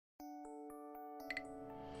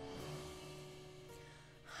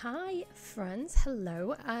Hi friends,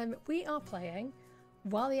 hello. We are playing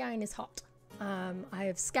While the Iron is Hot. I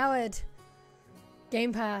have scoured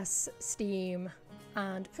Game Pass, Steam,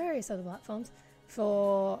 and various other platforms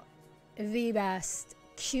for the best,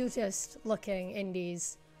 cutest looking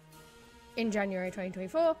indies in January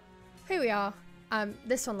 2024. Here we are.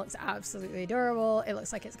 This one looks absolutely adorable. It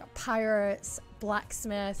looks like it's got pirates,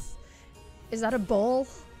 blacksmith. Is that a bull?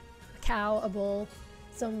 A cow, a bull,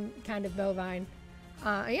 some kind of bovine.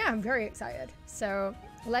 Yeah, I'm very excited. So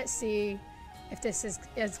let's see if this is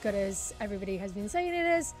as good as everybody has been saying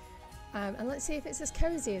it is. And let's see if it's as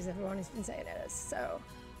cozy as everyone has been saying it is. So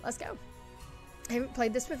let's go. I haven't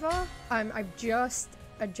played this before. I've just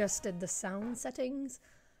adjusted the sound settings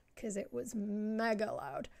because it was mega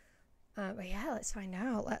loud. But yeah, let's find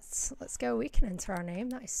out. Let's go. We can enter our name.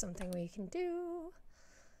 That is something we can do.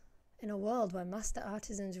 In a world where master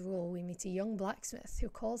artisans rule, we meet a young blacksmith who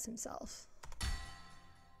calls himself...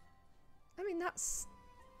 I mean, that's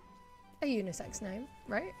a unisex name,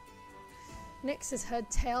 right? Nyx has heard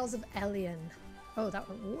tales of Elian. Oh, that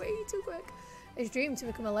went way too quick. His dream to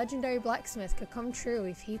become a legendary blacksmith could come true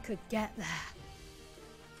if he could get there.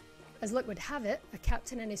 As luck would have it, a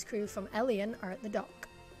captain and his crew from Elian are at the dock.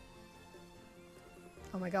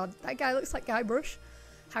 Oh my god, that guy looks like Guybrush.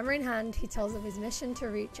 Hammer in hand, he tells of his mission to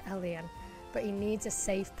reach Elian, but he needs a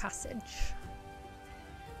safe passage.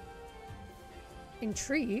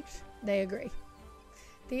 Intrigued, they agree.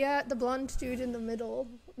 The blonde dude in the middle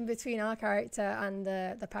between our character and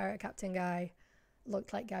the pirate captain guy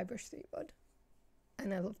looked like Guybrush Threepwood,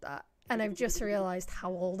 and I love that. And I've just realised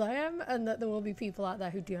how old I am, and that there will be people out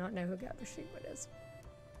there who do not know who Guybrush Threepwood is.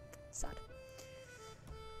 Sad.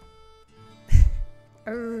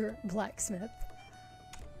 Blacksmith.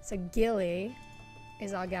 So Gilly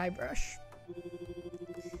is our Guybrush.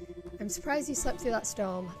 I'm surprised you slept through that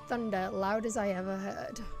storm. Thunder, loud as I ever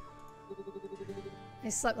heard. I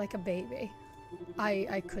slept like a baby.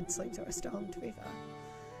 I could sleep through a storm, to be fair.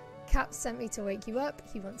 Cap sent me to wake you up.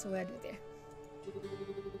 He wants a word with you.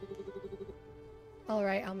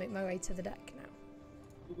 Alright, I'll make my way to the deck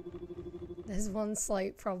now. There's one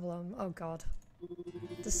slight problem. Oh god.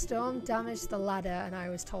 The storm damaged the ladder and I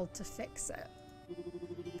was told to fix it.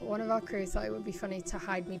 But one of our crew thought it would be funny to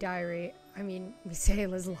hide me diary. I mean, me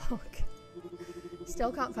sailor's log.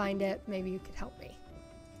 Still can't find it. Maybe you could help me.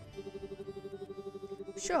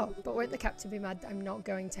 Sure, but won't the captain be mad that I'm not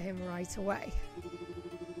going to him right away?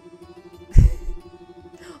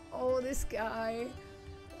 Oh, this guy.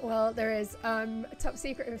 Well, there is top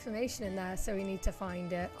secret information in there, so we need to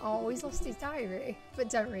find it. Oh, he's lost his diary, but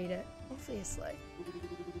don't read it, obviously.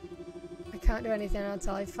 I can't do anything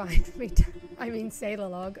until I find sailor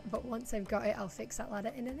log, but once I've got it, I'll fix that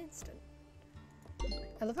ladder in an instant.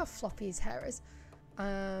 I love how floppy his hair is.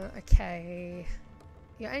 Okay.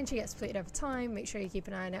 Your energy gets depleted over time. Make sure you keep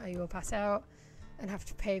an eye on it or you will pass out and have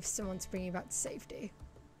to pay for someone to bring you back to safety.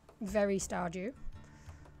 Very Stardew.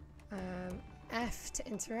 F to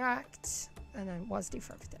interact, and then WASD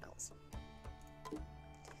for everything else.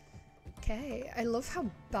 Okay, I love how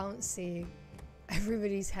bouncy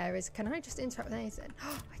everybody's hair is. Can I just interact with anything?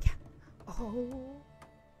 Oh, I can. Oh.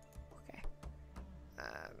 Okay.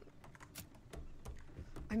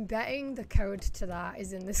 I'm betting the code to that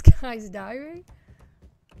is in this guy's diary,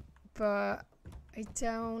 but I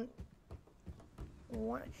don't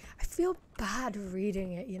want... I feel bad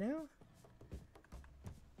reading it, you know?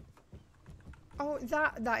 Oh,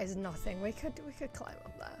 that is nothing. We could climb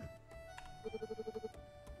up there.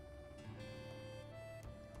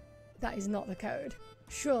 That is not the code.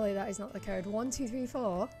 Surely that is not the code. 1, 2, 3,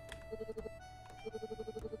 4.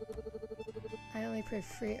 I only proved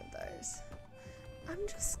 3 of those. I'm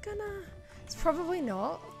just gonna... It's probably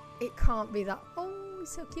not. It can't be that... Oh, he's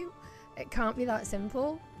so cute. It can't be that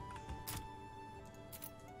simple.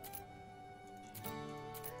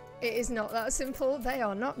 It is not that simple. They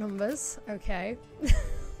are not numbers. Okay.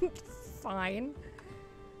 Fine.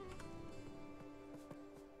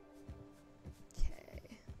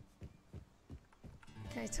 Okay.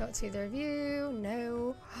 Can I talk to either of you?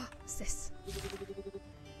 No. What's this?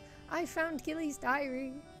 I found Gilly's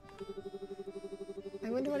diary.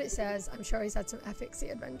 I wonder what it says. I'm sure he's had some epic sea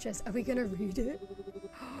adventures. Are we gonna read it?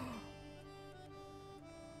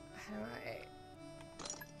 Alright.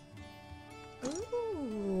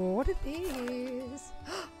 Ooh, what are these?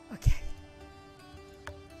 Okay.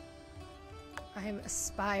 I am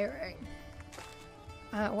aspiring.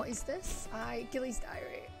 What is this? Gilly's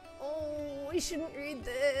diary. Oh, I shouldn't read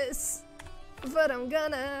this, but I'm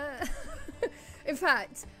gonna. In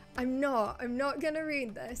fact, I'm not gonna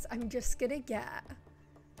read this. I'm just gonna get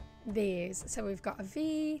these. So we've got a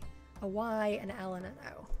V, a Y, an L, and an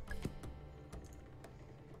O.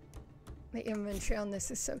 The inventory on this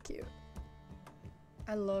is so cute.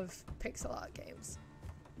 I love pixel art games.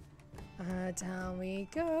 Down we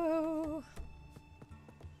go.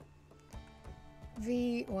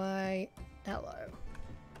 V, Y, L, O.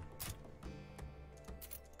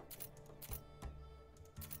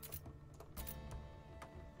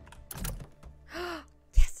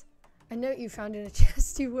 Yes! A note you found in a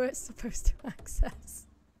chest you weren't supposed to access.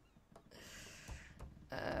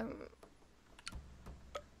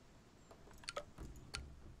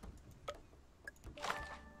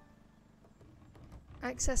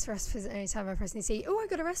 Access recipes at any time by pressing C. Oh, I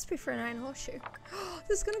got a recipe for an iron horseshoe.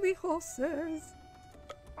 There's gonna be horses.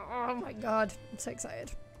 Oh my god, I'm so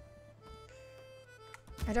excited.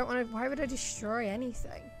 I don't want to. Why would I destroy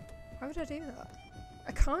anything? Why would I do that?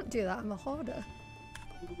 I can't do that, I'm a hoarder.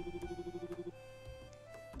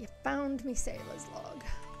 You found me sailor's log.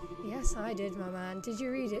 Yes, I did, my man. Did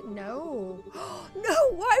you read it? No. No,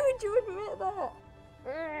 why would you admit that?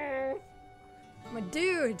 My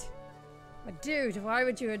dude. My dude, why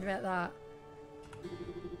would you admit that?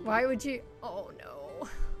 Why would you? Oh no.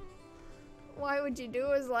 Why would you do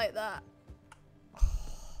us like that?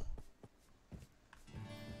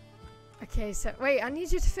 Okay, so wait, I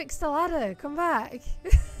need you to fix the ladder. Come back.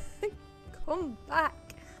 Come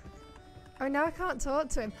back. Oh, now I can't talk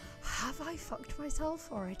to him. Have I fucked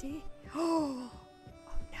myself already? Oh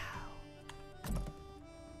no.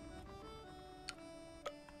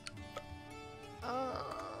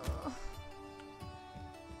 Oh.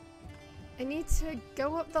 I need to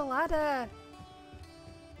go up the ladder.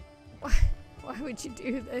 Why would you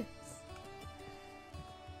do this?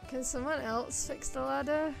 Can someone else fix the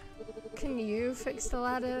ladder? Can you fix the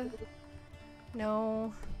ladder?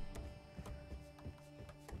 No.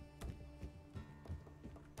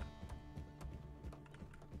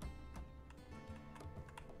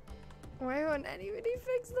 Why won't anybody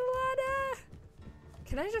fix the ladder?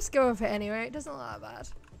 Can I just go up it anyway? It doesn't look that bad.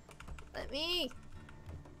 Let me.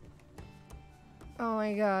 Oh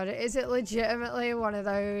my god, is it legitimately one of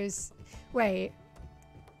those? Wait.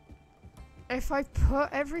 If I put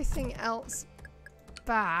everything else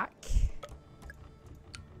back.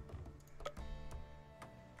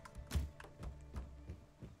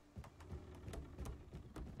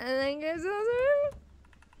 And then goes over.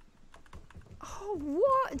 Oh,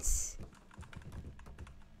 what?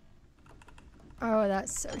 Oh,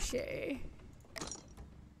 that's so shitty.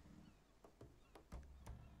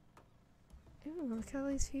 Ooh, look at all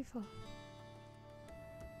these people.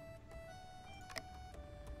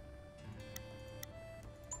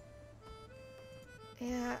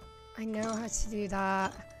 Yeah, I know how to do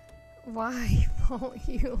that. Why won't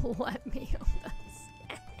you let me on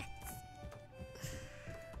this?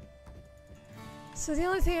 So the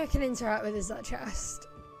only thing I can interact with is that chest.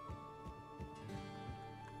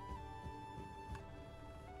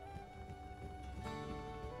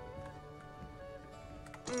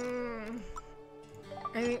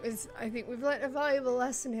 I think we've learned a valuable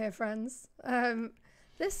lesson here, friends.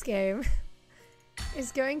 This game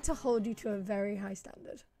is going to hold you to a very high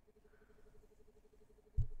standard.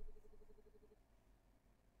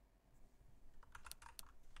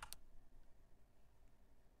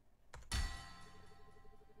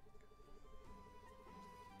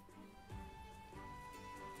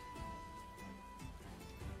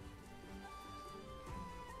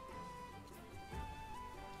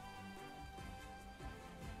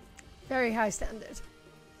 Very high standard.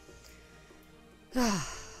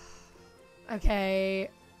 Okay,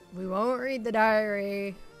 we won't read the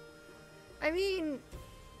diary. I mean,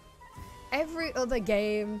 every other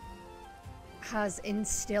game has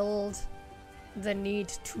instilled the need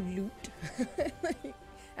to loot.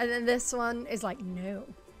 And then this one is like, no,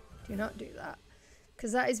 do not do that.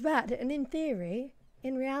 Because that is bad. And in theory,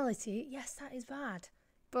 in reality, yes, that is bad.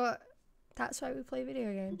 But that's why we play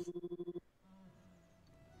video games.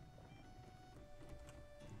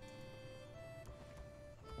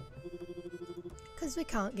 Because we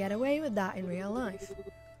can't get away with that in real life.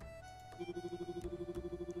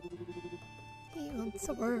 He wants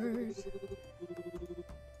a word.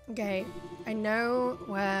 Okay, I know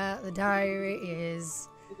where the diary is.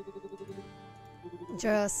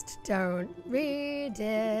 Just don't read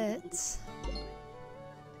it.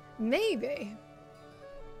 Maybe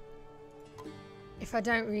if I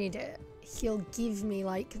don't read it, he'll give me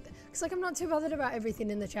like, because like I'm not too bothered about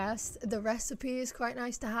everything in the chest. The recipe is quite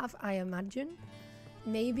nice to have, I imagine.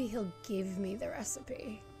 Maybe he'll give me the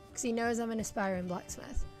recipe because he knows I'm an aspiring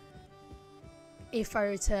blacksmith. If I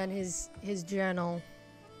return his journal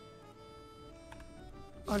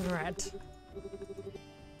unread.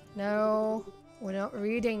 No, we're not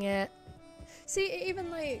reading it. See, it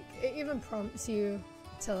even prompts you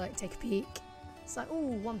to like take a peek. It's like, oh,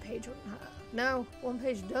 one page wouldn't hurt. No, one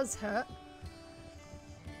page does hurt.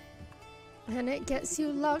 And it gets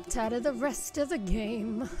you locked out of the rest of the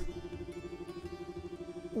game.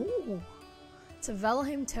 Ooh. It's a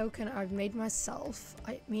Valheim token I've made myself.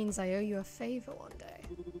 It means I owe you a favor one day.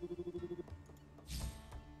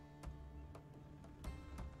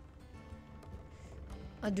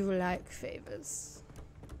 I do like favors.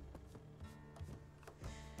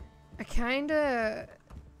 I kinda...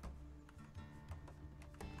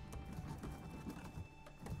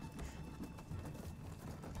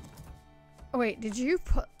 Oh, wait, did you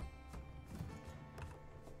put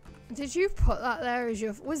that there as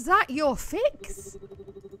your... Was that your fix?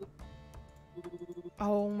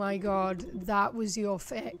 Oh my god, that was your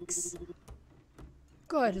fix.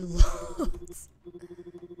 Good lord.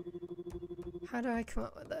 How do I come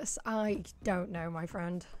up with this? I don't know, my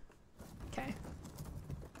friend. Okay.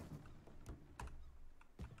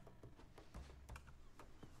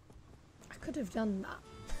 I could have done that.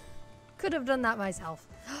 Could have done that myself.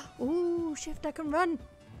 Ooh, shift, I can run.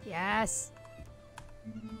 Yes.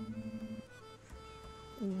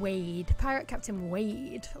 Wade. Pirate Captain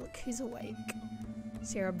Wade. Look, who's awake.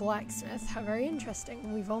 So you're a blacksmith. How very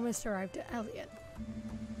interesting. We've almost arrived at Elliot.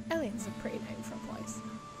 Elliot's a pretty name for a place.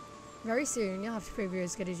 Very soon, you'll have to prove you're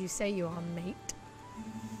as good as you say you are, mate.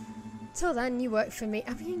 Till then, you work for me.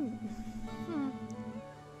 I mean...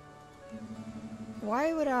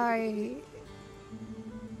 Why would I...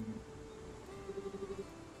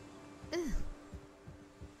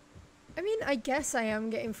 I mean, I guess I am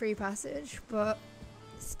getting free passage, but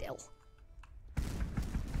still.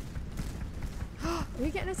 Are we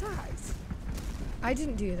getting attacked? I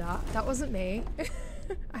didn't do that. That wasn't me.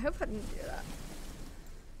 I hope I didn't do that.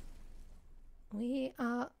 We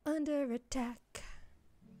are under attack.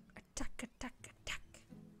 Attack, attack, attack.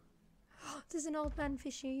 There's an old man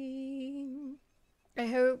fishing. I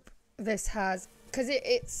hope this has... Because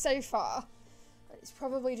it's so far... It's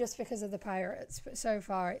probably just because of the pirates, but so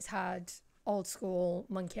far it's had old school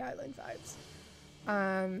Monkey Island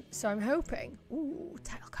vibes. So I'm hoping... Ooh,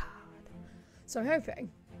 title card. So I'm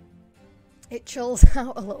hoping it chills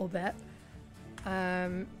out a little bit.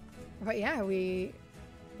 But yeah, we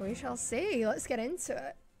shall see. Let's get into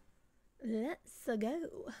it. Let's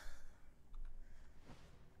go.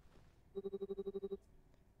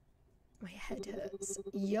 My head hurts.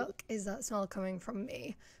 Yuck, is that smell coming from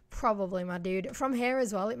me? Probably, my dude. From here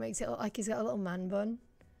as well, it makes it look like he's got a little man bun.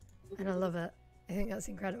 And I love it. I think that's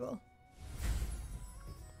incredible.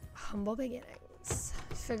 Humble beginnings.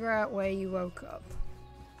 Figure out where you woke up.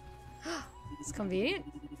 It's convenient.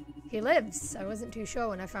 He lives. I wasn't too sure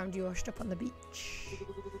when I found you washed up on the beach.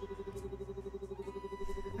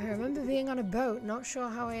 I remember being on a boat, not sure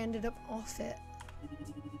how I ended up off it.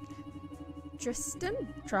 Tristan?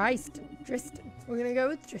 Tristan. We're gonna go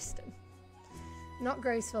with Tristan. Not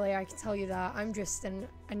gracefully, I can tell you that. I'm Tristan,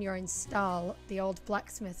 and you're in Stahl, the old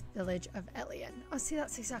blacksmith village of Elian. Oh, see,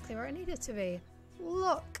 that's exactly where I needed to be.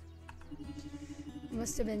 Look! It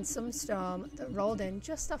must have been some storm that rolled in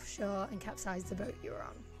just offshore and capsized the boat you were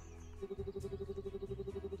on.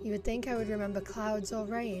 You would think I would remember clouds or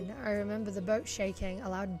rain. I remember the boat shaking, a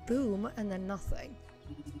loud boom, and then nothing.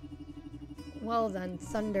 Well then,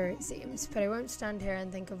 thunder it seems, but I won't stand here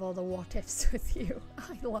and think of all the what-ifs with you.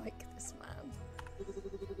 I like this man.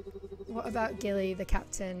 What about Gilly, the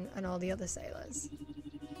captain, and all the other sailors?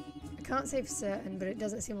 I can't say for certain, but it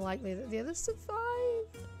doesn't seem likely that the others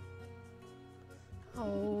survived.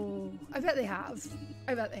 Oh, I bet they have.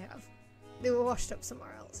 I bet they have. They were washed up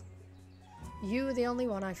somewhere else. You were the only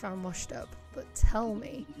one I found washed up, but tell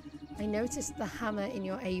me, I noticed the hammer in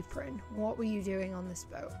your apron. What were you doing on this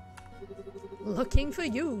boat? Looking for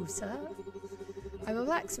you, sir. I'm a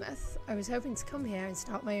blacksmith. I was hoping to come here and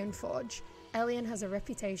start my own forge. Elian has a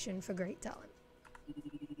reputation for great talent.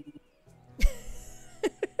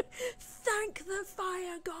 Thank the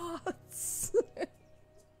fire gods!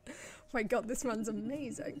 Oh my god, this man's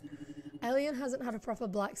amazing. Elian hasn't had a proper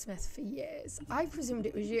blacksmith for years. I presumed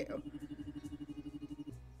it was you.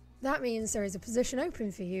 That means there is a position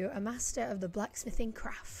open for you, a master of the blacksmithing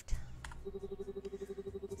craft.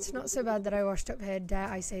 It's not so bad that I washed up here, dare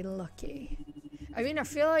I say lucky. I mean, I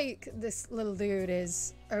feel like this little dude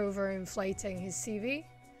is overinflating his CV.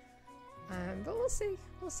 But we'll see,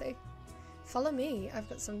 we'll see. Follow me, I've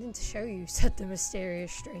got something to show you, said the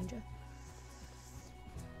mysterious stranger.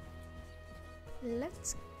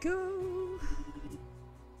 Let's go.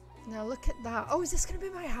 Now look at that. Oh, is this going to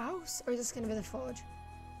be my house? Or is this going to be the forge?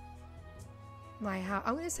 My house.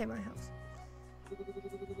 I'm going to say my house.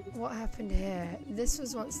 What happened here? This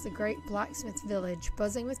was once the great blacksmith village,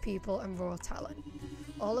 buzzing with people and raw talent.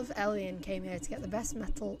 All of Elian came here to get the best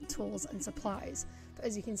metal, tools and supplies, but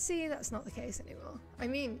as you can see, that's not the case anymore. I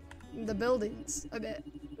mean, the building's a bit...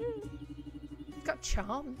 It's got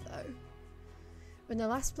charm, though. When the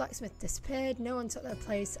last blacksmith disappeared, no one took their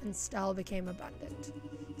place and Stal became abandoned.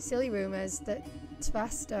 Silly rumours that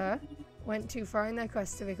Tvasta went too far in their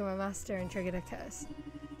quest to become a master and triggered a curse.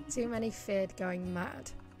 Too many feared going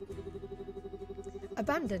mad.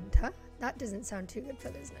 Abandoned, huh? That doesn't sound too good for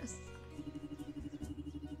business.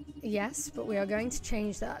 Yes, but we are going to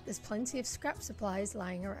change that. There's plenty of scrap supplies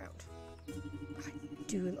lying around. I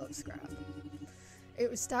do love scrap. It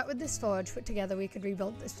would start with this forge, but together we could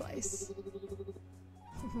rebuild this place.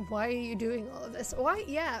 Why are you doing all of this?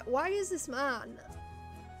 Why is this man?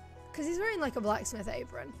 Because he's wearing like a blacksmith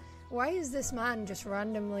apron. Why is this man just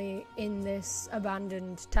randomly in this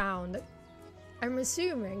abandoned town that I'm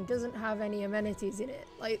assuming doesn't have any amenities in it?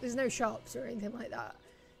 Like, there's no shops or anything like that.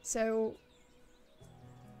 So,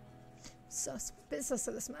 bit sus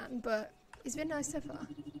of this man, but he's been nice so far.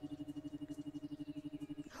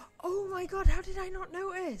 Oh my god, how did I not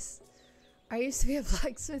notice? I used to be a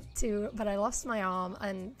blacksmith too, but I lost my arm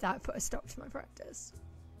and that put a stop to my practice.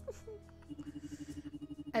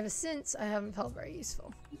 Ever since, I haven't felt very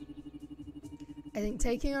useful. I think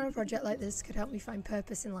taking on a project like this could help me find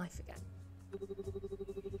purpose in life again.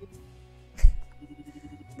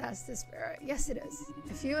 That's the spirit. Yes, it is.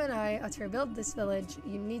 If you and I are to rebuild this village,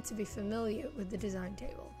 you need to be familiar with the design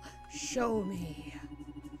table. Show me.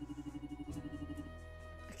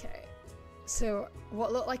 Okay. So,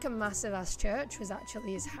 what looked like a massive ass church was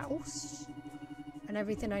actually his house. And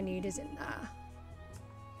everything I need is in there.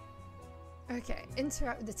 Okay.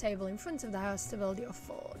 Interact with the table in front of the house to build your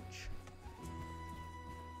forge.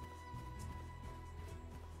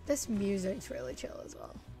 This music's really chill as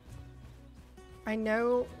well. I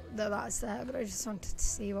know that that's there, but I just wanted to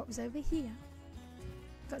see what was over here.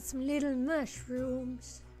 Got some little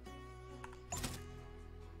mushrooms.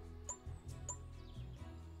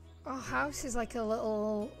 Our house is like a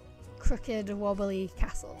little crooked, wobbly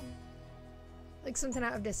castle. Like something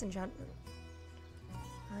out of Disenchantment.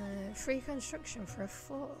 Free construction for a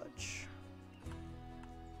forge.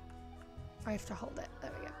 I have to hold it.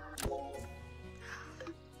 There we go.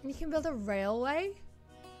 And you can build a railway.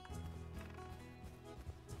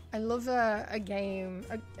 I love a game,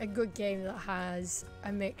 a good game that has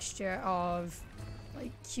a mixture of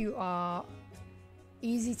like cute art,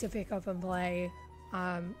 easy to pick up and play,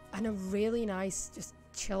 and a really nice, just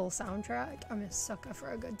chill soundtrack. I'm a sucker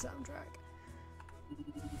for a good soundtrack.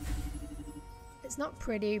 It's not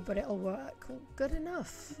pretty, but it'll work. Good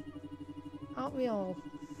enough. Aren't we all?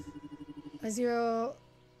 As your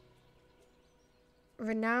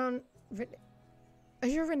renown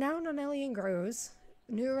on Elian grows,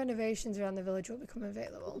 new renovations around the village will become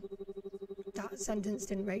available. That sentence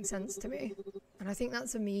didn't make sense to me, and I think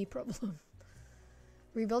that's a me problem.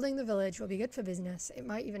 Rebuilding the village will be good for business. It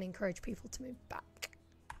might even encourage people to move back.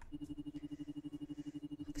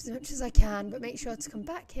 As much as I can, but make sure to come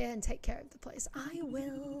back here and take care of the place. I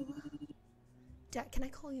will. Dad, can I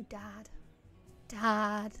call you Dad?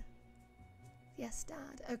 Dad. Yes,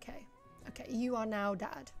 Dad. Okay. Okay, you are now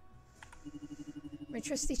Dad. My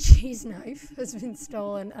trusty cheese knife has been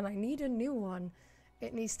stolen and I need a new one.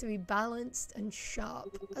 It needs to be balanced and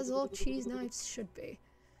sharp, as all cheese knives should be.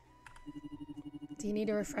 Do you need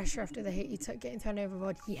a refresher after the hit you took getting thrown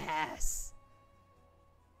overboard? Yes!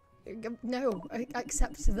 No,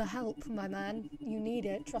 accept the help, my man. You need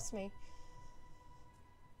it, trust me.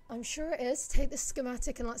 I'm sure it is. Take the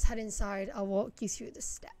schematic and let's head inside. I'll walk you through the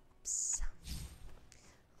steps.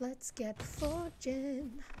 Let's get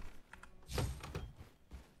forging.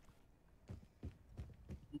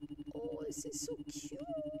 Oh, this is so cute.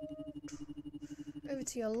 Over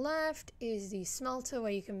to your left is the smelter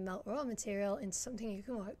where you can melt raw material into something you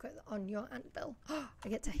can work with on your anvil. I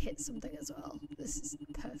get to hit something as well. This is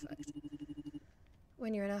perfect.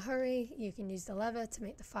 When you're in a hurry, you can use the lever to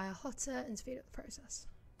make the fire hotter and speed up the process.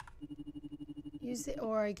 Use the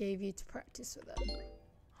ore I gave you to practice with it.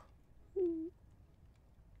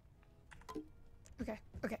 Okay.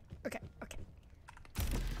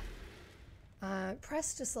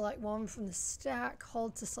 Press to select one from the stack,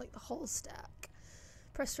 hold to select the whole stack.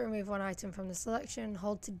 Press to remove one item from the selection,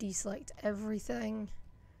 hold to deselect everything.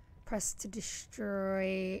 Press to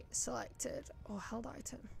destroy selected or held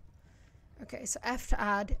item. Okay, so F to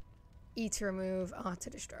add, E to remove, R to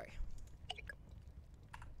destroy.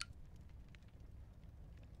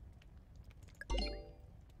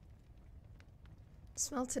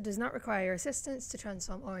 Smelter does not require your assistance to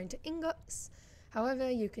transform ore into ingots.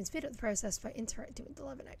 However, you can speed up the process by interacting with the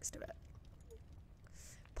lever next to it.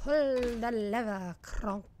 Pull the lever,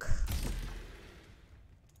 Kronk.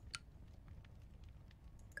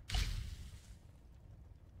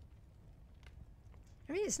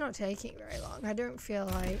 I mean, it's not taking very long. I don't feel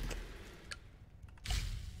like...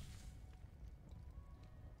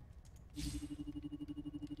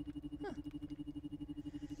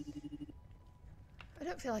 I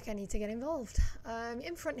don't feel like I need to get involved.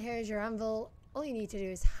 In front here is your anvil. All you need to do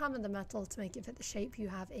is hammer the metal to make it fit the shape you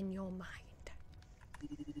have in your mind.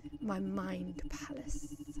 My mind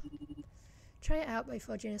palace. Try it out by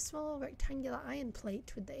forging a small rectangular iron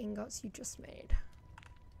plate with the ingots you just made.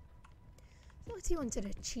 I thought he wanted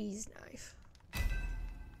a cheese knife.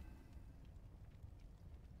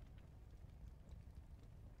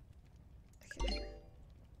 Okay.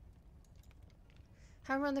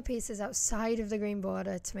 Hammer on the pieces outside of the green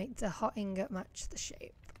border to make the hot ingot match the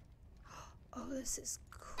shape. Oh, this is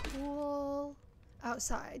cool.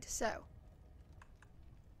 Outside, so.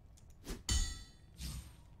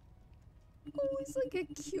 Oh, it's like a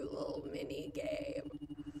cute little mini game.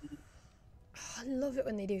 Oh, I love it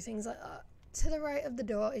when they do things like that. To the right of the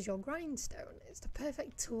door is your grindstone. It's the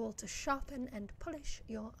perfect tool to sharpen and polish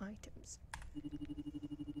your items.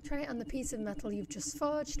 Try it on the piece of metal you've just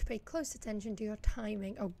forged. Pay close attention to your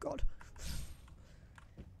timing. Oh god.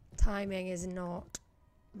 Timing is not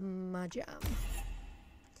my jam.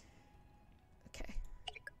 Okay.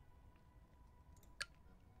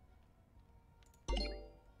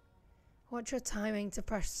 Watch your timing to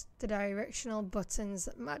press the directional buttons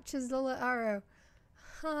that matches the little arrow.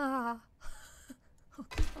 Ha! Oh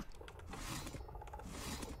god.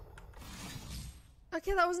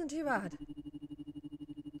 Okay, that wasn't too bad.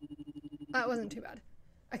 That wasn't too bad.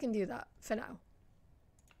 I can do that for now.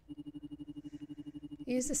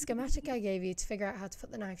 Use the schematic I gave you to figure out how to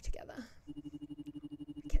put the knife together.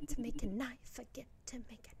 Get to make a knife, I get to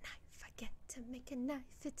make a knife, I get to make a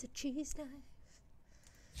knife, it's a cheese knife.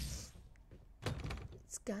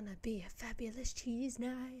 It's gonna be a fabulous cheese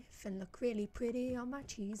knife and look really pretty on my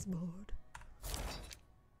cheese board.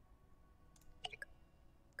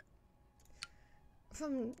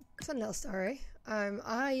 Fun little story.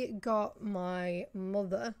 I got my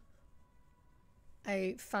mother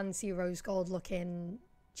a fancy rose gold looking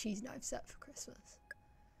cheese knife set for Christmas.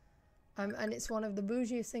 And it's one of the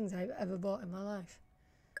bougiest things I've ever bought in my life.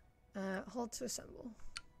 Hold to assemble.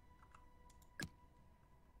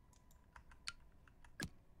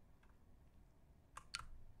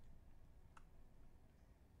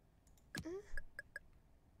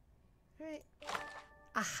 Right.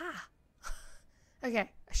 Aha!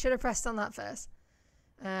 Okay, I should have pressed on that first.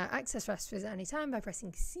 Access recipes at any time by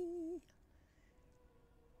pressing C.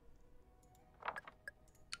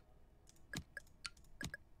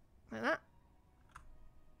 Like that.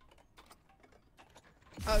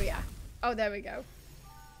 Oh yeah. Oh, there we go.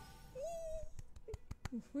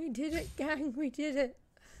 We did it, gang. We did it.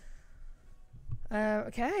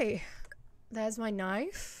 Okay. There's my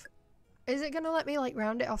knife. Is it going to let me like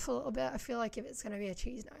round it off a little bit? I feel like if it's going to be a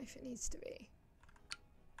cheese knife, it needs to be.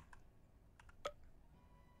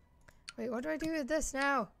 Wait, what do I do with this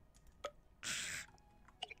now?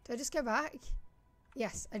 Do I just go back?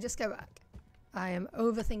 Yes, I just go back. I am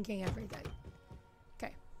overthinking everything.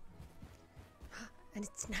 Okay. And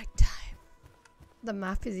it's nighttime. The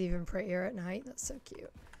map is even prettier at night. That's so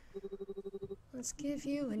cute. Let's give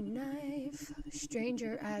you a knife,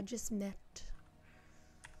 stranger I just met.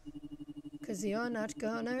 'Cause you're not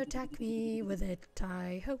gonna attack me with it,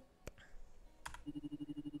 I hope.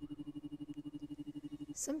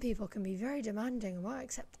 Some people can be very demanding and won't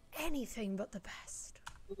accept anything but the best.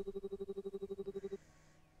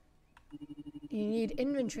 You need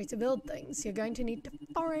inventory to build things. You're going to need to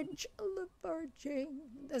forage. I love foraging.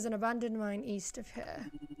 There's an abandoned mine east of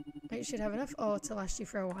here. It should have enough ore to last you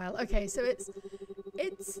for a while. Okay, so it's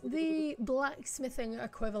the blacksmithing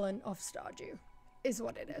equivalent of Stardew, is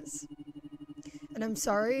what it is. And I'm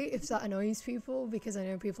sorry if that annoys people, because I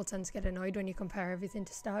know people tend to get annoyed when you compare everything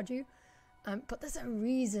to Stardew. But there's a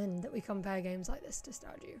reason that we compare games like this to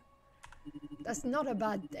Stardew. That's not a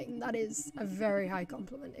bad thing. That is a very high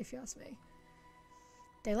compliment, if you ask me.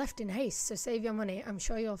 They left in haste, so save your money. I'm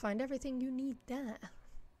sure you'll find everything you need there.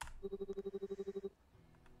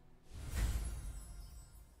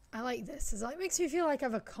 I like this. It makes me feel like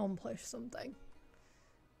I've accomplished something.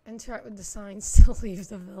 Interact with the signs to leave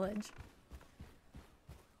the village.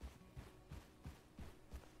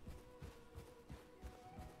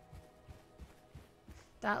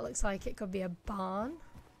 That looks like it could be a barn.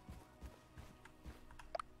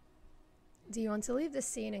 Do you want to leave the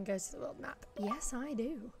scene and go to the world map? Yes, I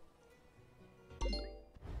do.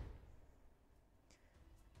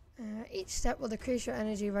 Each step will decrease your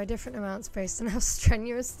energy by different amounts based on how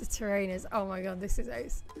strenuous the terrain is. Oh my god, this is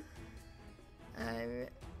ace.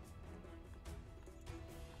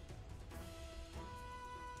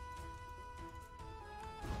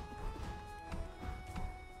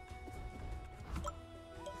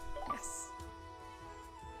 Yes.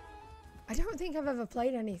 I don't think I've ever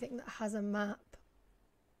played anything that has a map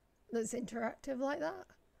that's interactive like that.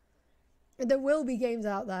 There will be games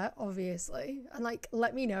out there, obviously, and like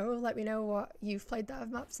let me know what you've played that have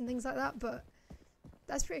maps and things like that, but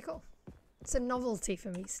that's pretty cool. It's a novelty for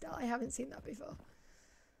me still. I haven't seen that before.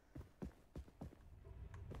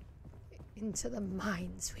 Into the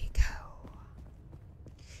mines we go.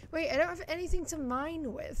 Wait, I don't have anything to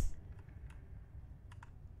mine with.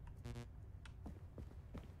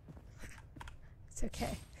 It's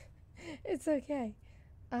okay. It's okay.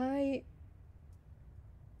 I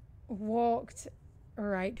walked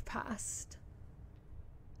right past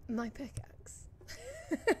my pickaxe.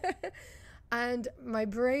 And my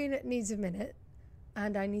brain needs a minute,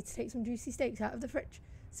 and I need to take some juicy steaks out of the fridge.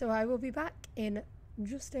 So I will be back in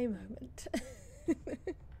just a moment.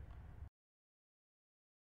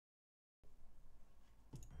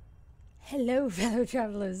 Hello, fellow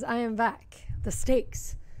travellers. I am back. The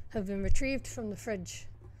steaks have been retrieved from the fridge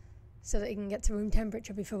so that they can get to room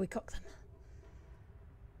temperature before we cook them.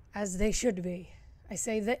 As they should be. I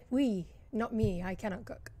say that we, not me, I cannot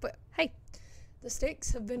cook. But hey, the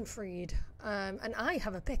steaks have been freed. And I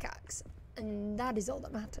have a pickaxe. And that is all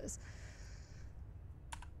that matters.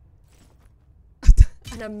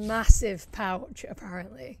 And a massive pouch,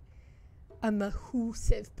 apparently. A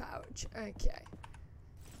massive pouch. Okay.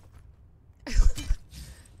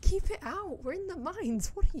 Keep it out. We're in the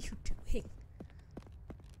mines. What are you doing?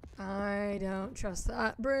 I don't trust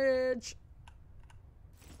that bridge.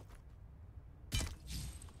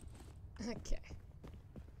 Okay.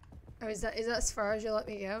 Oh, is that as far as you let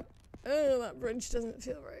me go? Oh, that bridge doesn't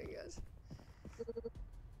feel very good.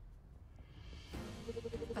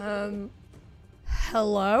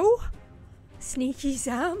 Hello? Sneaky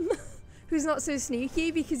Sam? Who's not so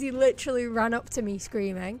sneaky because he literally ran up to me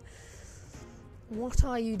screaming. What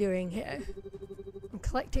are you doing here? I'm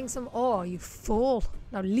collecting some ore, you fool.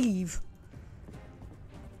 Now leave.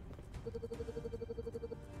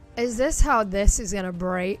 Is this how this is gonna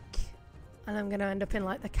break? And I'm gonna end up in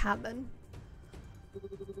like the cabin.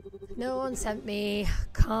 No one sent me.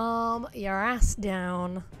 Calm your ass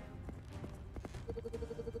down.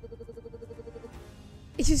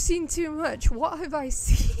 You've seen too much. What have I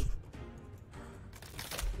seen?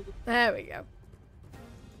 There we go.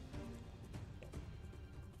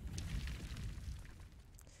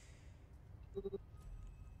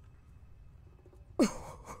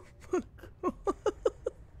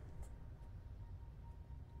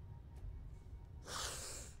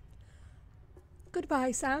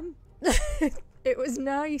 Goodbye, Sam. It was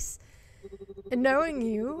nice knowing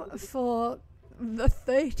you for the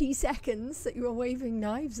 30 seconds that you were waving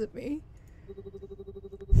knives at me.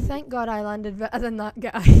 Thank God I landed better than that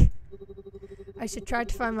guy. I should try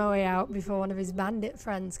to find my way out before one of his bandit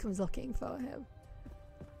friends comes looking for him.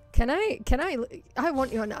 I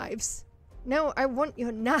want your knives. No, I want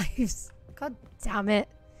your knives. God damn it.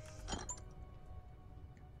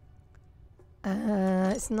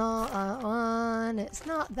 It's not that one. It's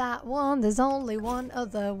not that one. There's only one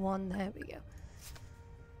other one. There we go.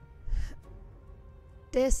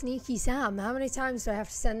 Dear Sneaky Sam, how many times do I have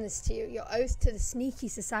to send this to you? Your oath to the Sneaky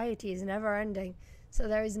Society is never ending, so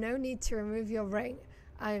there is no need to remove your ring.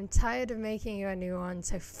 I am tired of making you a new one,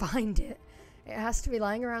 so find it. It has to be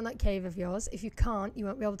lying around that cave of yours. If you can't, you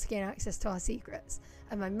won't be able to gain access to our secrets,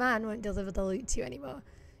 and my man won't deliver the loot to you anymore.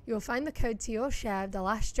 You will find the code to your share of the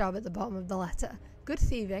last job at the bottom of the letter. Good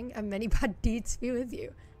thieving and many bad deeds be with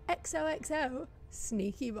you. XOXO,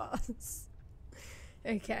 Sneaky Boss.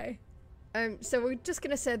 Okay. So we're just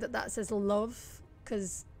going to say that that says love,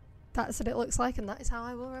 because that's what it looks like, and that is how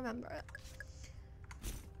I will remember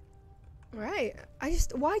it. Right.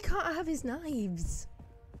 Why can't I have his knives?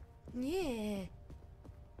 Yeah.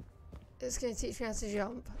 It's going to teach me how to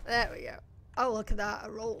jump. There we go. Oh, look at that.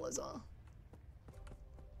 A roll as well.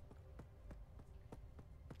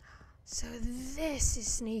 So this is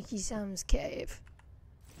Sneaky Sam's cave.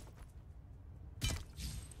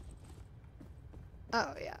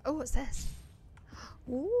 Oh, yeah. Oh, what's this?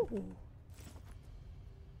 Ooh.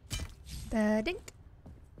 The dink.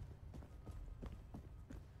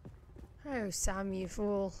 Oh, Sam, you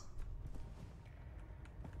fool.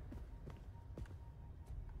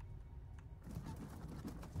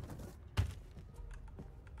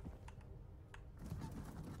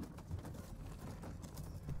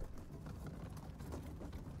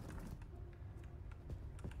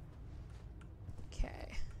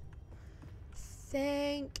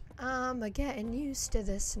 think I'm getting used to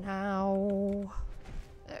this now.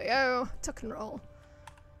 There we go. Tuck and roll.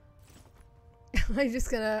 I'm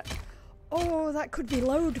just gonna... Oh, that could be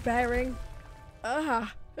load bearing.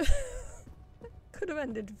 Ah. Could have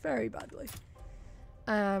ended very badly.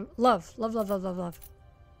 Love. Love, love, love, love, love.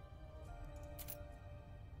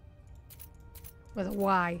 With a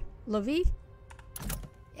Y. Lovey?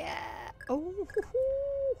 Yeah. Oh.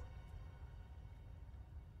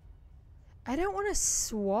 I don't want to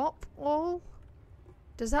swap all.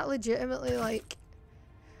 Does that legitimately, like...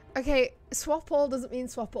 Okay, swap all doesn't mean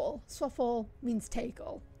swap all. Swap all means take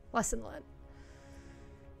all. Lesson learned.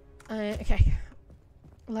 Okay.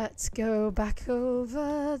 Let's go back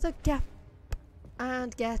over the gap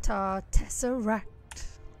and get our tesseract.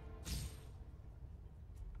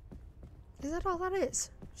 Is that all that is?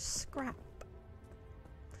 Scrap.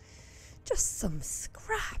 Just some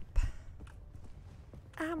scrap.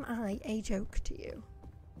 Am I a joke to you?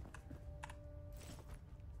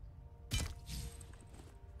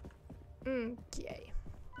 Okay.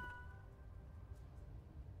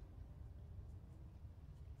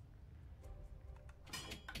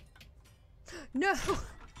 No!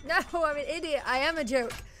 No, I'm an idiot. I am a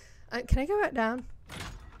joke. Can I go back down?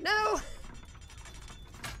 No!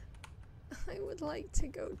 I would like to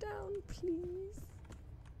go down, please.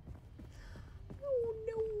 Oh,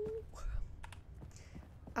 no.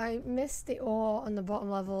 I missed the ore on the bottom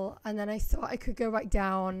level, and then I thought I could go back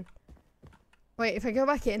down. Wait, if I go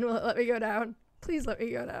back in, will it let me go down? Please let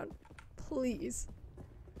me go down. Please.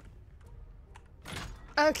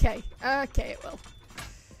 Okay. Okay, it will.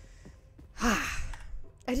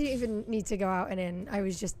 I didn't even need to go out and in. I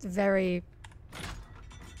was just very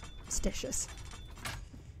stitious.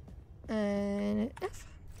 And F.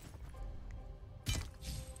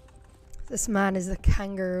 This man is the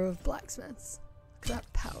kangaroo of blacksmiths. Look at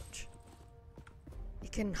that pouch. He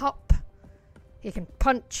can hop, he can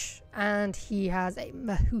punch, and he has a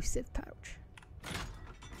mahoosive pouch.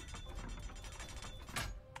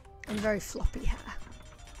 And very floppy hair.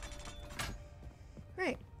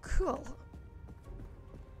 Right, cool.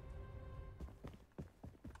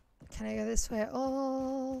 Can I go this way at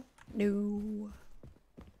all? No.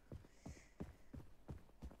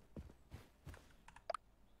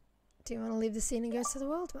 Do you want to leave the scene and go to the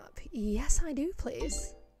world map? Yes, I do,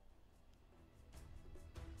 please.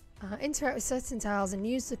 Interact with certain tiles and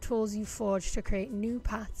use the tools you forge to create new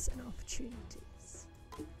paths and opportunities.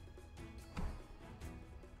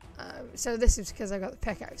 So this is because I got the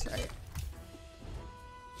pickaxe, right?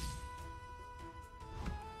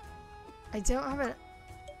 I don't have an...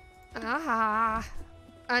 Ah!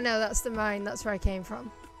 I know, that's the mine. That's where I came from.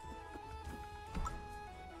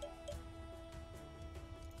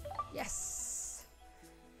 Yes!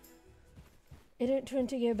 I don't want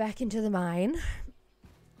to go back into the mine.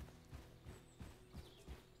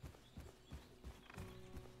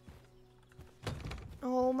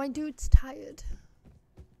 Oh, my dude's tired.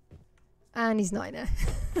 And he's not in it.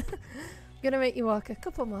 I'm gonna make you walk a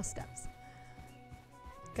couple more steps.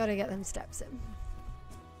 Gotta get them steps in.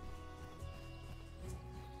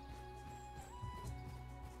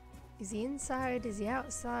 Is he inside? Is he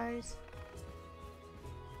outside?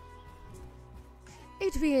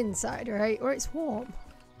 It'd be inside, right? Where it's warm.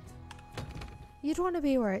 You'd want to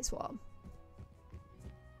be where it's warm.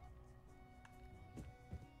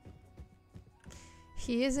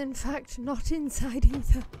 He is in fact not inside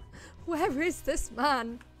either. Where is this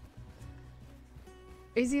man?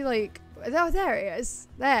 Is he like... Oh, there he is.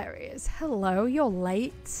 There he is. Hello, you're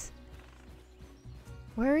late.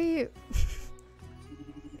 Where are you?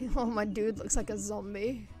 Oh, my dude looks like a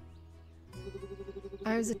zombie.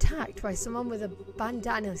 I was attacked by someone with a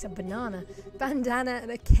bandana, it's a banana, bandana and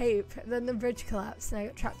a cape. Then the bridge collapsed and I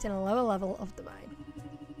got trapped in a lower level of the mine.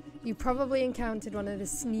 You probably encountered one of the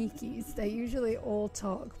sneakies. They usually all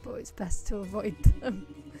talk, but it's best to avoid them.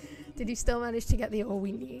 Did you still manage to get the ore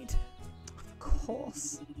we need? Of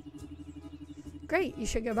course. Great, you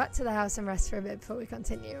should go back to the house and rest for a bit before we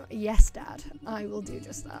continue. Yes, Dad, I will do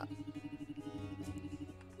just that.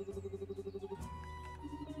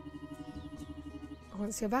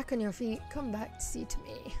 Once you're back on your feet, come back to see to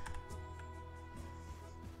me.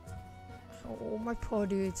 Oh, my poor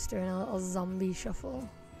dude's doing a little zombie shuffle.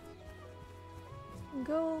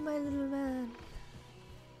 Go, my little man.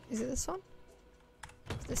 Is it this one?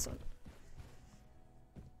 It's this one.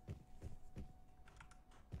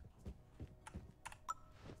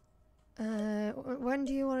 When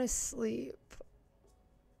do you want to sleep?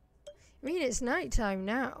 I mean, it's nighttime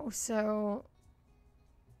now, so...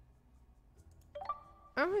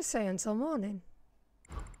 I'm gonna say until morning.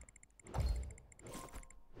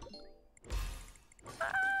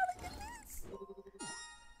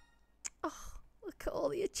 all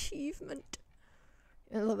the achievement.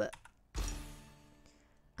 I love it.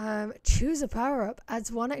 Choose a power-up.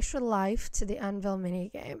 Adds 1 extra life to the anvil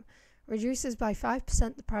minigame. Reduces by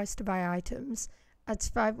 5% the price to buy items. Adds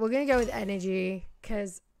 5. We're going to go with energy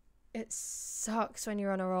because it sucks when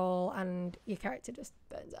you're on a roll and your character just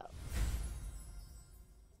burns out.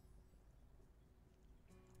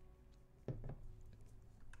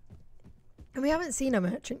 And we haven't seen a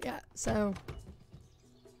merchant yet, so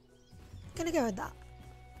gonna go with that.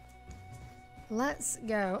 Let's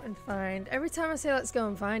go and find. Every time I say let's go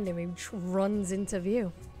and find him, he just runs into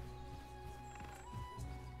view.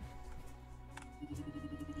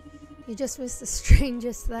 You just missed the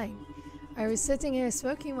strangest thing. I was sitting here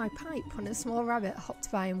smoking my pipe when a small rabbit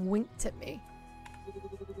hopped by and winked at me.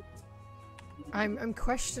 I'm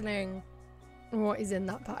questioning what is in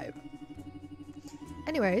that pipe.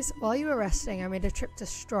 Anyways, while you were resting, I made a trip to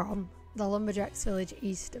Strom, the lumberjacks village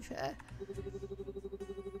east of here.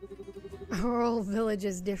 All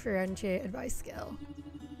villages differentiated by skill.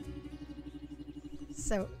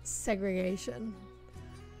 So, segregation.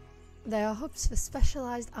 They are hubs for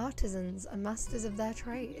specialised artisans and masters of their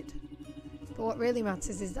trade. But what really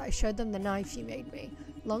matters is that I showed them the knife you made me.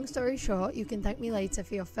 Long story short, you can thank me later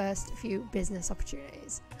for your first few business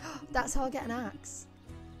opportunities. That's how I'll get an axe.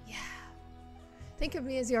 Yeah. Think of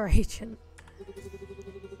me as your agent.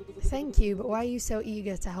 Thank you, but why are you so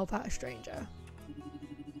eager to help out a stranger?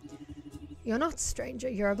 You're not a stranger,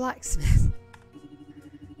 you're a blacksmith.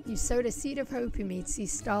 You sowed a seed of hope in me to see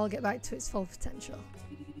Stahl get back to its full potential.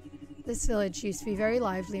 This village used to be very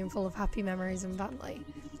lively and full of happy memories and family.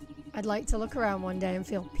 I'd like to look around one day and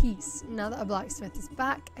feel peace. Now that a blacksmith is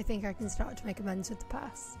back, I think I can start to make amends with the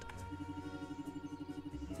past.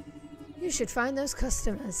 You should find those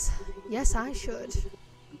customers. Yes, I should.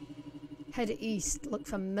 Head east, look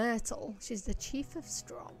for Myrtle. She's the chief of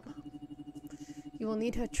Strom. You will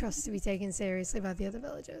need her trust to be taken seriously by the other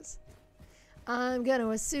villagers. I'm going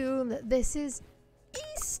to assume that this is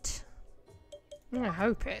east. I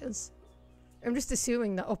hope it is. I'm just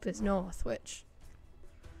assuming that up is north, which...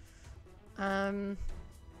 No.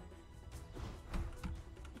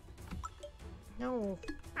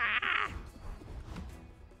 Ah!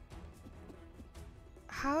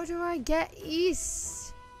 How do I get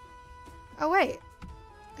east? Oh, wait.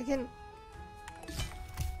 I can...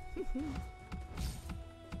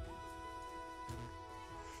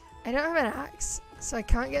 I don't have an axe, so I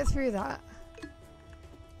can't get through that.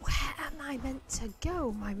 Where am I meant to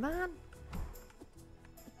go, my man?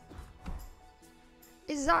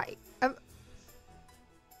 Is that...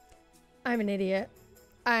 I'm an idiot.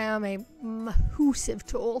 I am a massive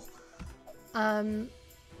tool. And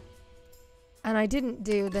I didn't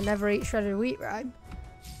do the never eat shredded wheat rhyme.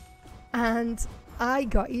 And I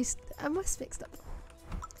got east and west mixed up.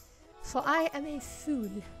 For I am a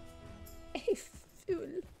fool. A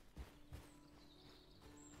fool.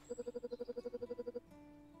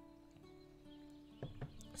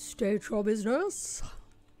 State your business.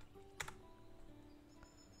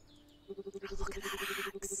 Oh, look at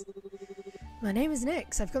that axe. My name is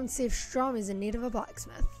Nix. I've come to see if Strom is in need of a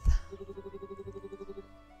blacksmith.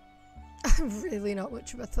 I'm really not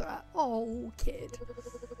much of a threat. Oh, kid.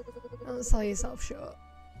 Don't sell yourself short.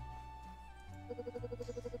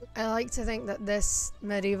 I like to think that this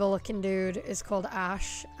medieval looking dude is called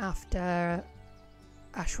Ash after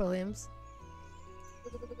Ash Williams.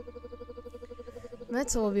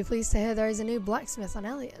 Myrtle will be pleased to hear there is a new blacksmith on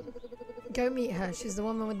Elian. Go meet her. She's the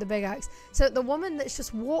woman with the big axe. So the woman that's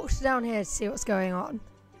just walked down here to see what's going on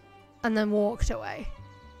and then walked away.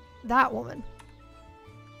 That woman.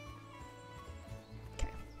 Okay.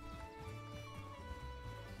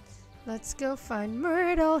 Let's go find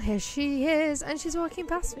Myrtle. Here she is. And she's walking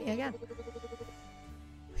past me again.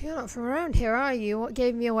 You're not from around here, are you? What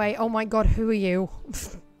gave me away? Oh my god, who are you?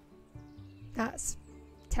 That's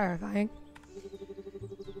terrifying.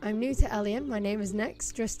 I'm new to Elian. My name is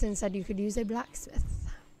Nix. Justin said you could use a blacksmith.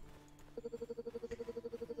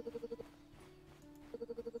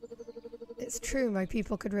 It's true, my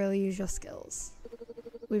people could really use your skills.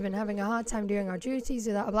 We've been having a hard time doing our duties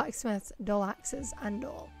without a blacksmith, dull axes, and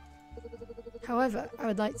all. However, I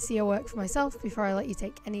would like to see your work for myself before I let you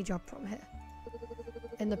take any job from here.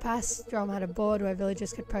 In the past, Strom had a board where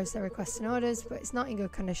villagers could post their requests and orders, but it's not in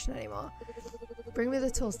good condition anymore. Bring me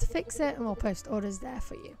the tools to fix it and we'll post orders there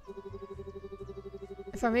for you.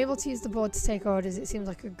 If I'm able to use the board to take orders, it seems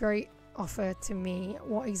like a great offer to me.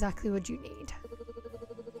 What exactly would you need?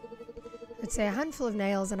 I'd say a handful of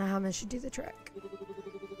nails and a hammer should do the trick.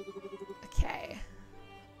 Okay.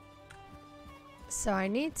 So I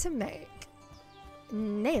need to make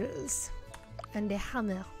nails and a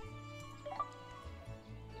hammer.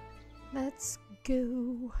 Let's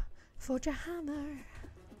go forge a hammer.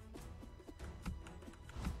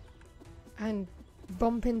 And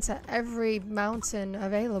bump into every mountain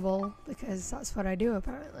available, because that's what I do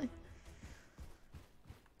apparently.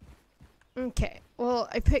 Okay, well,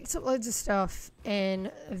 I picked up loads of stuff in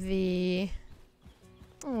the...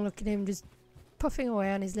 Oh, look at him just puffing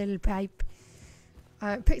away on his little pipe.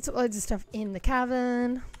 I picked up loads of stuff in the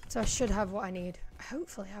cavern, so I should have what I need. I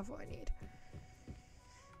hopefully have what I need.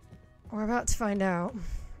 We're about to find out.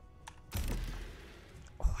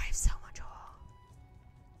 Oh, I have so much ore.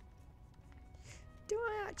 Do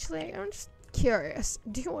I actually... I'm just curious.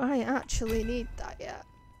 Do I actually need that yet?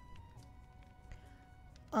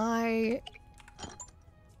 I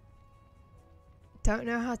don't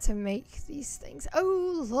know how to make these things.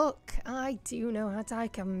 Oh, look. I do know how to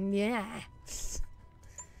make them. Yeah.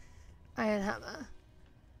 Iron hammer.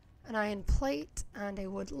 An iron plate and a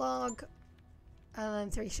wood log. And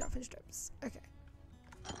then 3 sharpened strips. Okay.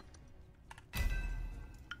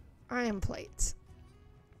 Iron plate.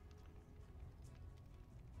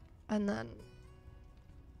 And then...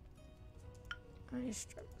 iron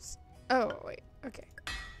strips. Oh, wait. Okay.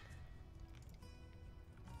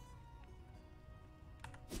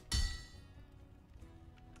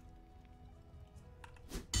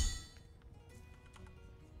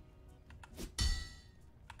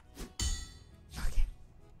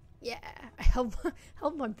 Yeah, I held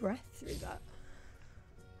my breath through that.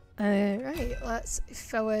 Right, let's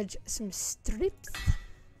forge some strips.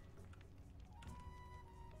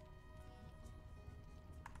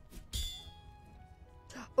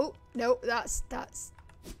 Oh no, that's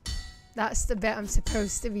the bit I'm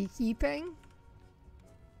supposed to be keeping.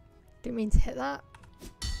 Didn't mean to hit that.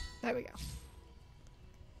 There we go.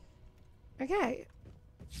 Okay.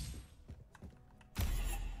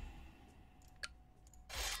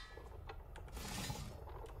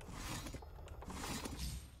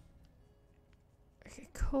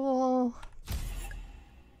 Cool.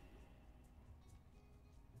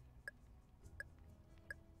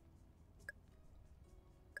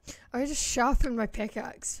 I just sharpened my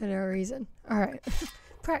pickaxe for no reason. Alright.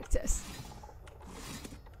 Practice.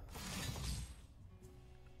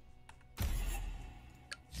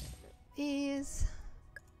 These.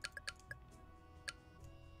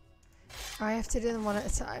 I have to do them one at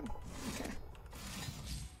a time. Okay.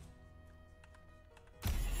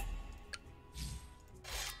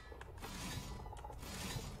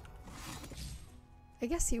 I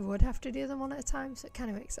guess you would have to do them one at a time, so it kind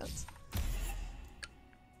of makes sense.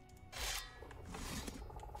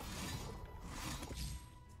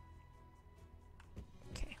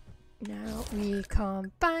 Okay, now we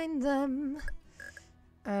combine them.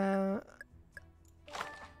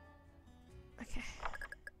 Okay.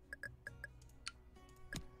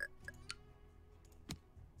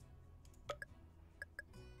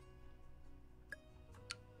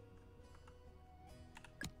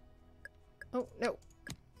 Oh, no.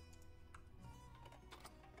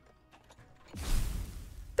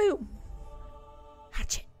 Boom!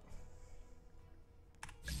 Hatchet.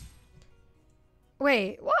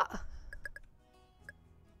 Wait, what?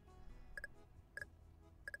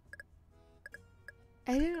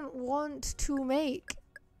 I didn't want to make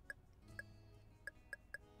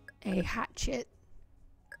a hatchet.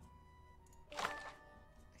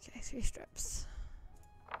 Okay, 3 strips.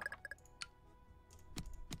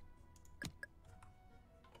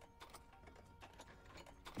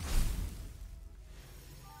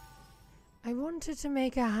 I wanted to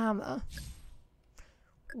make a hammer.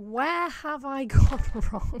 Where have I gone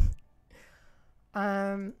wrong?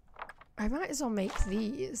 I might as well make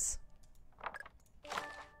these.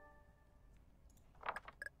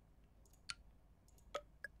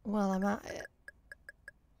 While I'm at it.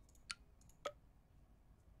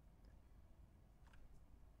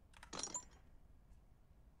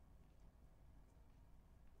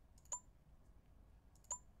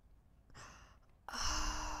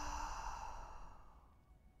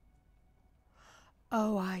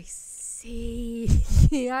 Oh, I see.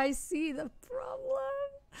 I see the problem.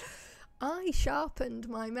 I sharpened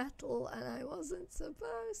my metal and I wasn't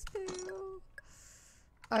supposed to.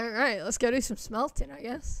 Alright, let's go do some smelting, I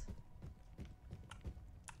guess.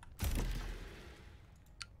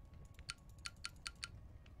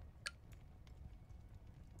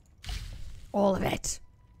 All of it.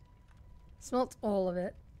 Smelt all of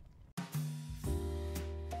it.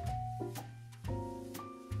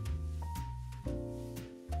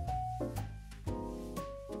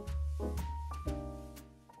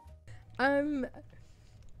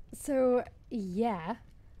 So yeah,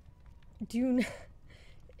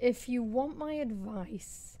 if you want my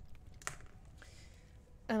advice,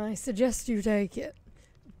 and I suggest you take it.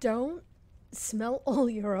 Don't smelt all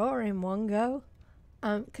your ore in one go,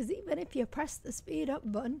 because even if you press the speed up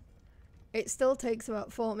button, it still takes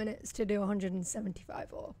about 4 minutes to do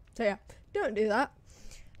 175 ore. So yeah, don't do that.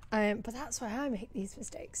 But that's why I make these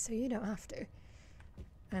mistakes, so you don't have to.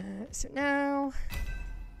 So now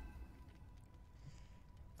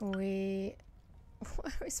where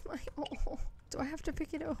is my ore? Do I have to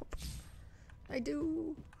pick it up? I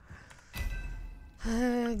do.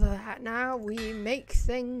 Now we make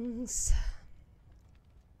things.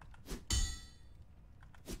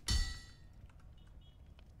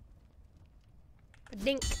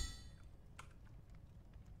 Badink.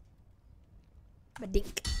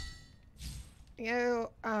 Badink.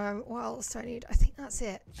 Yo, what else do I need? I think that's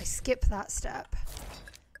it. I skip that step.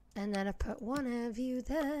 And then I put one of you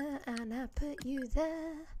there, and I put you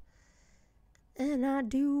there. And I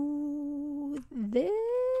do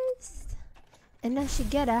this. And I should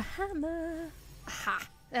get a hammer. Aha!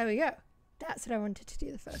 There we go. That's what I wanted to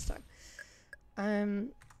do the first time.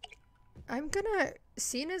 I'm gonna,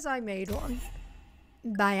 seeing as I made one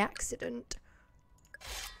by accident,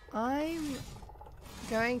 I'm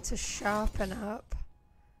going to sharpen up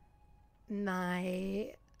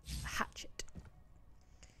my hatchet.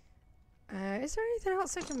 Is there anything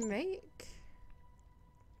else I can make?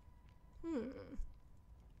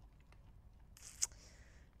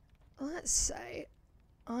 Let's say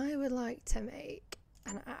I would like to make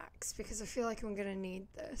an axe because I feel like I'm gonna need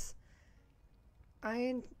this.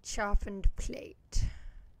 Iron sharpened plate.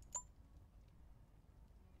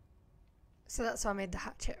 So that's why I made the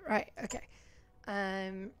hatchet, right? Okay.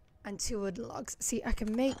 And 2 wooden logs. See, I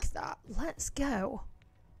can make that. Let's go.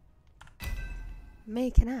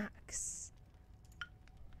 Make an axe.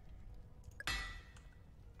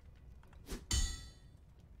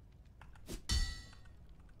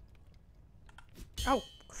 Oh,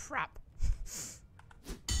 crap.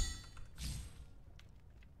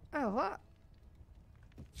 Oh, what?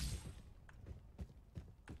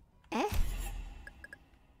 Eh?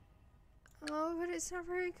 Oh, but it's not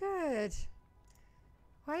very good.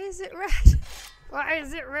 Why is it red? Why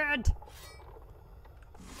is it red?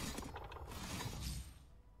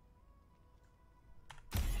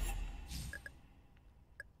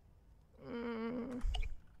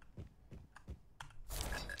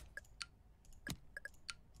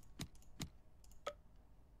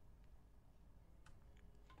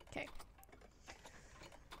 Okay.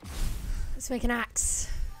 Let's make an axe.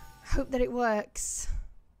 Hope that it works.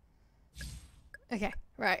 Okay,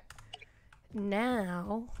 right.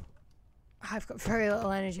 Now, I've got very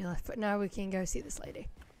little energy left, but now we can go see this lady.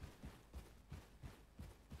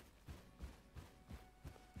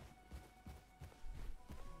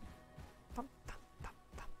 I'm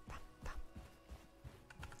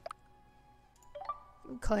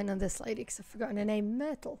calling on this lady because I've forgotten her name,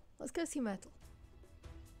 Myrtle. Let's go see Myrtle.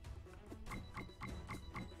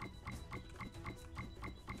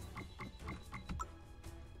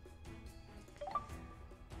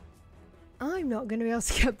 I'm not going to be able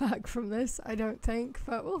to get back from this, I don't think,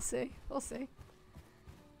 but we'll see. We'll see.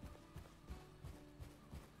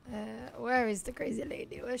 Where is the crazy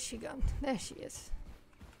lady? Where's she gone? There she is.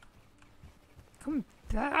 Come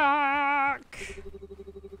back!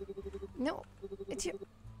 No, it's your...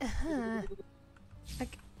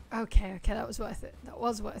 Okay, that was worth it. That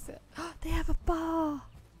was worth it. They have a bar!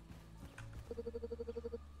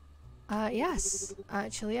 Yes.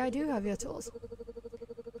 Actually, I do have your tools.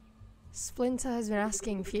 Splinter has been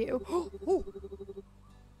asking for you. Oh,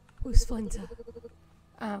 Splinter.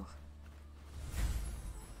 Ow.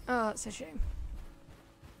 Oh, that's a shame.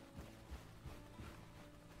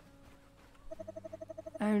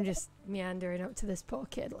 I'm just meandering up to this poor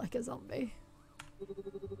kid like a zombie.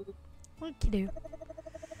 What can you do?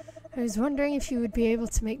 I was wondering if you would be able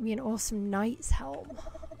to make me an awesome knight's helm.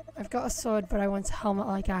 I've got a sword, but I want a helmet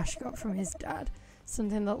like Ash got from his dad.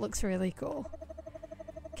 Something that looks really cool.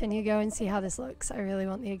 Can you go and see how this looks? I really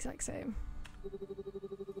want the exact same.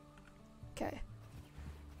 Okay.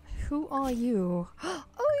 Who are you? Oh,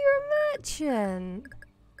 you're a merchant!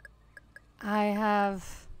 I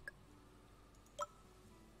have...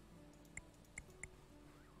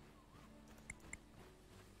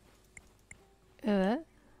 Oh.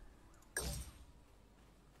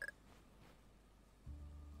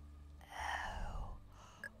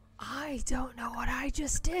 I don't know what I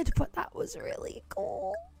just did, but that was really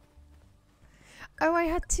cool. Oh, I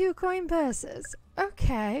had 2 coin purses.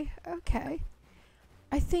 Okay, okay.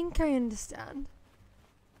 I think I understand.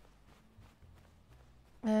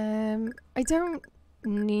 I don't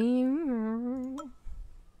need...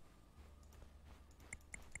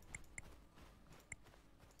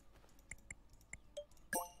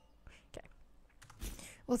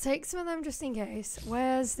 We'll take some of them just in case.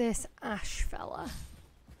 Where's this ash fella?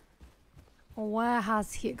 Where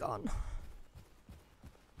has he gone?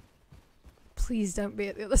 Please don't be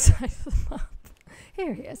at the other side of the map.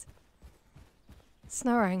 Here he is.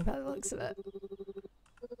 Snoring by the looks of it.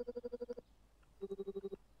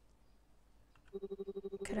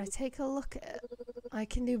 Could I take a look at it? I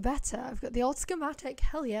can do better. I've got the old schematic,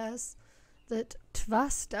 hell yes, that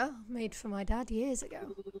Tvasta made for my dad years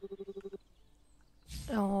ago.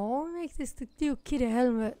 Oh, make this the new kid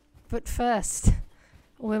helmet. But first,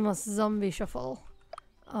 we must zombie shuffle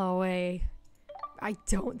our way. I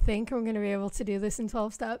don't think I'm going to be able to do this in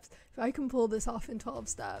 12 steps. If I can pull this off in 12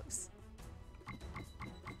 steps.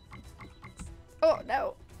 Oh,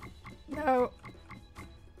 no. No.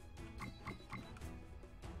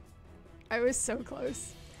 I was so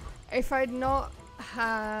close. If I'd not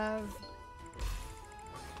have...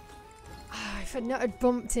 if I'd not had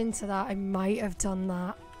bumped into that, I might have done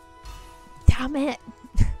that. Damn it.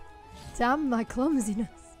 Damn my clumsiness.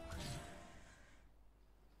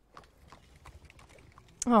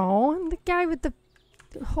 Oh, and the guy with the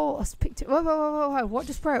horse picked it. Whoa, whoa, whoa, whoa, whoa. What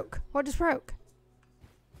just broke? What just broke?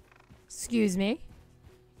 Excuse me.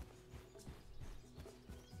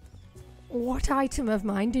 What item of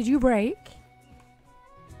mine did you break?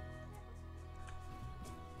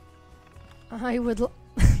 I would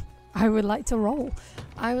like to roll.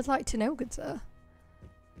 I would like to know, good sir.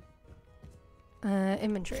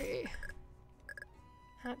 Inventory.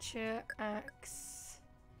 Hatchet, axe.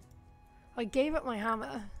 I gave up my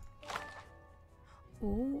hammer.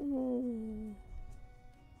 Ooh.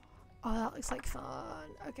 Oh, that looks like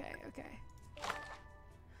fun. Okay, okay.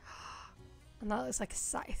 And that looks like a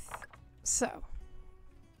scythe. So.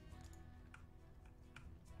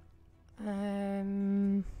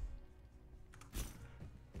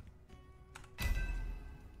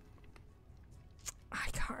 I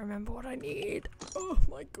can't remember what I need. Oh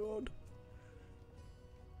my god.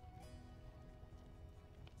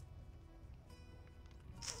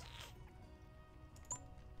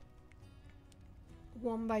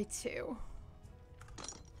 One by two.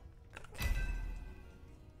 Okay.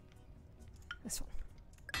 This one.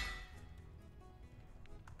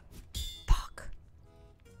 Fuck.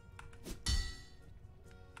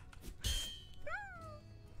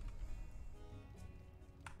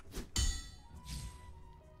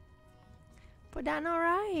 But that's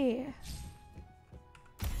alright.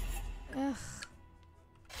 Ugh.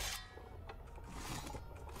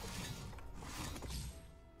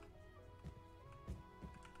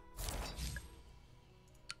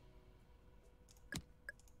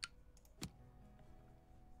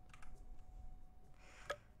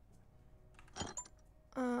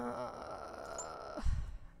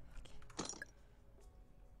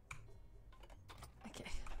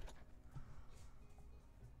 Okay.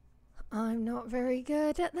 I'm not very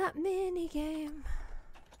good at that mini game.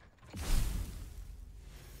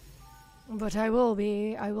 But I will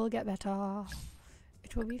be. I will get better.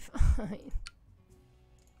 It will be fine.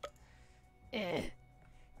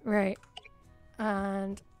 Right.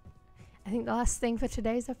 And I think the last thing for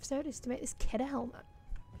today's episode is to make this kid a helmet.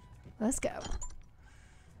 Let's go.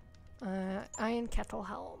 Iron kettle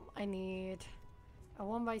helm. I need a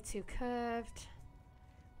 1x2 curved,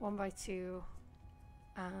 1x2,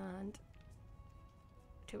 and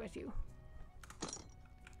 2x2.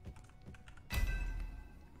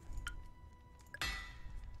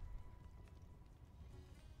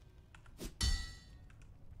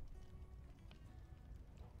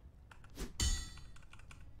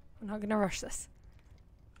 I'm not gonna rush this.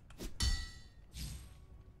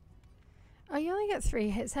 Oh, you only get 3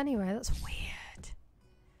 hits anyway. That's weird.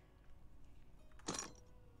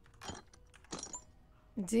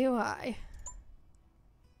 Do I?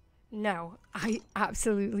 No, I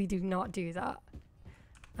absolutely do not do that.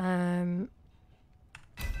 I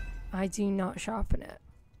do not sharpen it.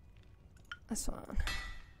 That's fine.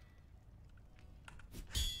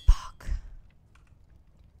 Fuck.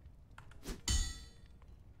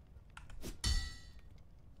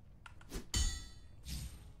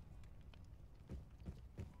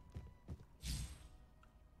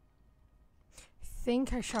 I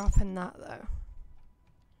think I sharpened that though.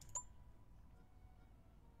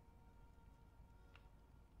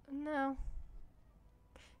 No.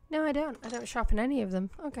 No, I don't. I don't sharpen any of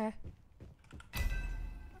them. Okay.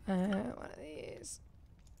 One of these.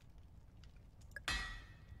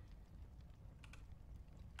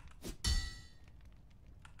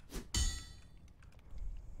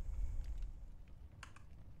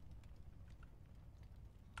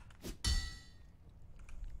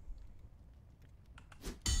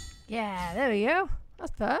 Yeah, there we go.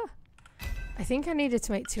 That's better. I think I needed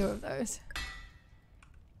to make 2 of those.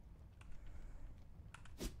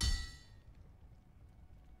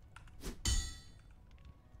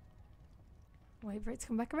 Wait for it to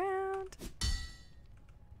come back around.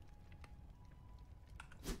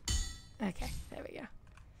 Okay, there we go.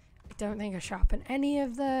 I don't think I sharpen any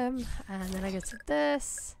of them. And then I go to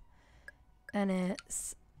this. And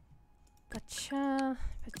it's pacha,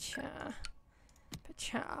 pacha,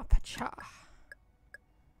 pacha, pacha.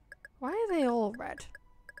 Why are they all red?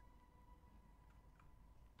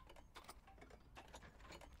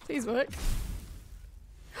 Please work.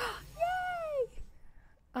 Yay!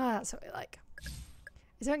 Ah, that's what I like.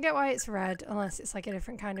 I don't get why it's red unless it's like a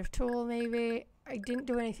different kind of tool, maybe. I didn't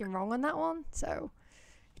do anything wrong on that one, so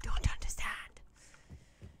I don't understand.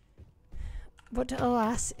 But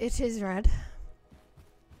alas, it is red.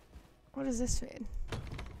 What does this mean?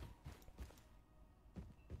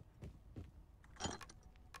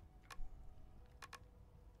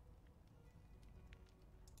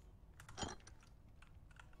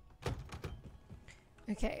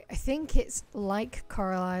 Okay, I think it's like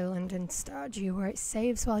Coral Island and Stardew where it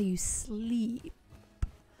saves while you sleep.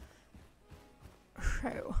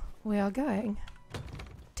 So, we are going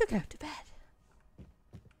to go to bed.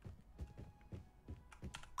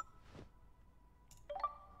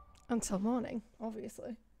 Until morning,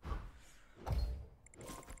 obviously.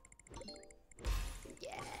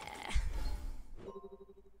 Yeah.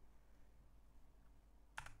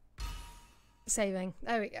 Saving.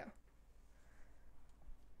 There we go.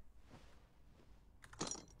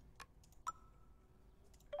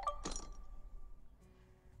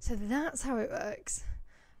 So that's how it works.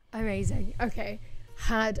 Amazing. Okay.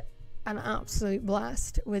 Had an absolute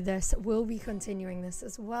blast with this. We'll be continuing this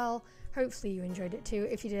as well. Hopefully you enjoyed it too.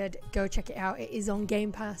 If you did, go check it out. It is on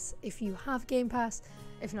Game Pass if you have Game Pass.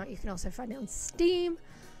 If not, you can also find it on Steam.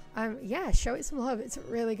 Yeah, show it some love. It's a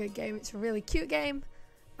really good game. It's a really cute game.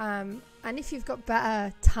 And if you've got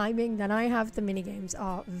better timing than I have, the mini games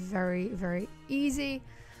are very, very easy.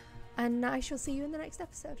 And I shall see you in the next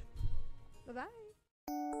episode. Bye-bye.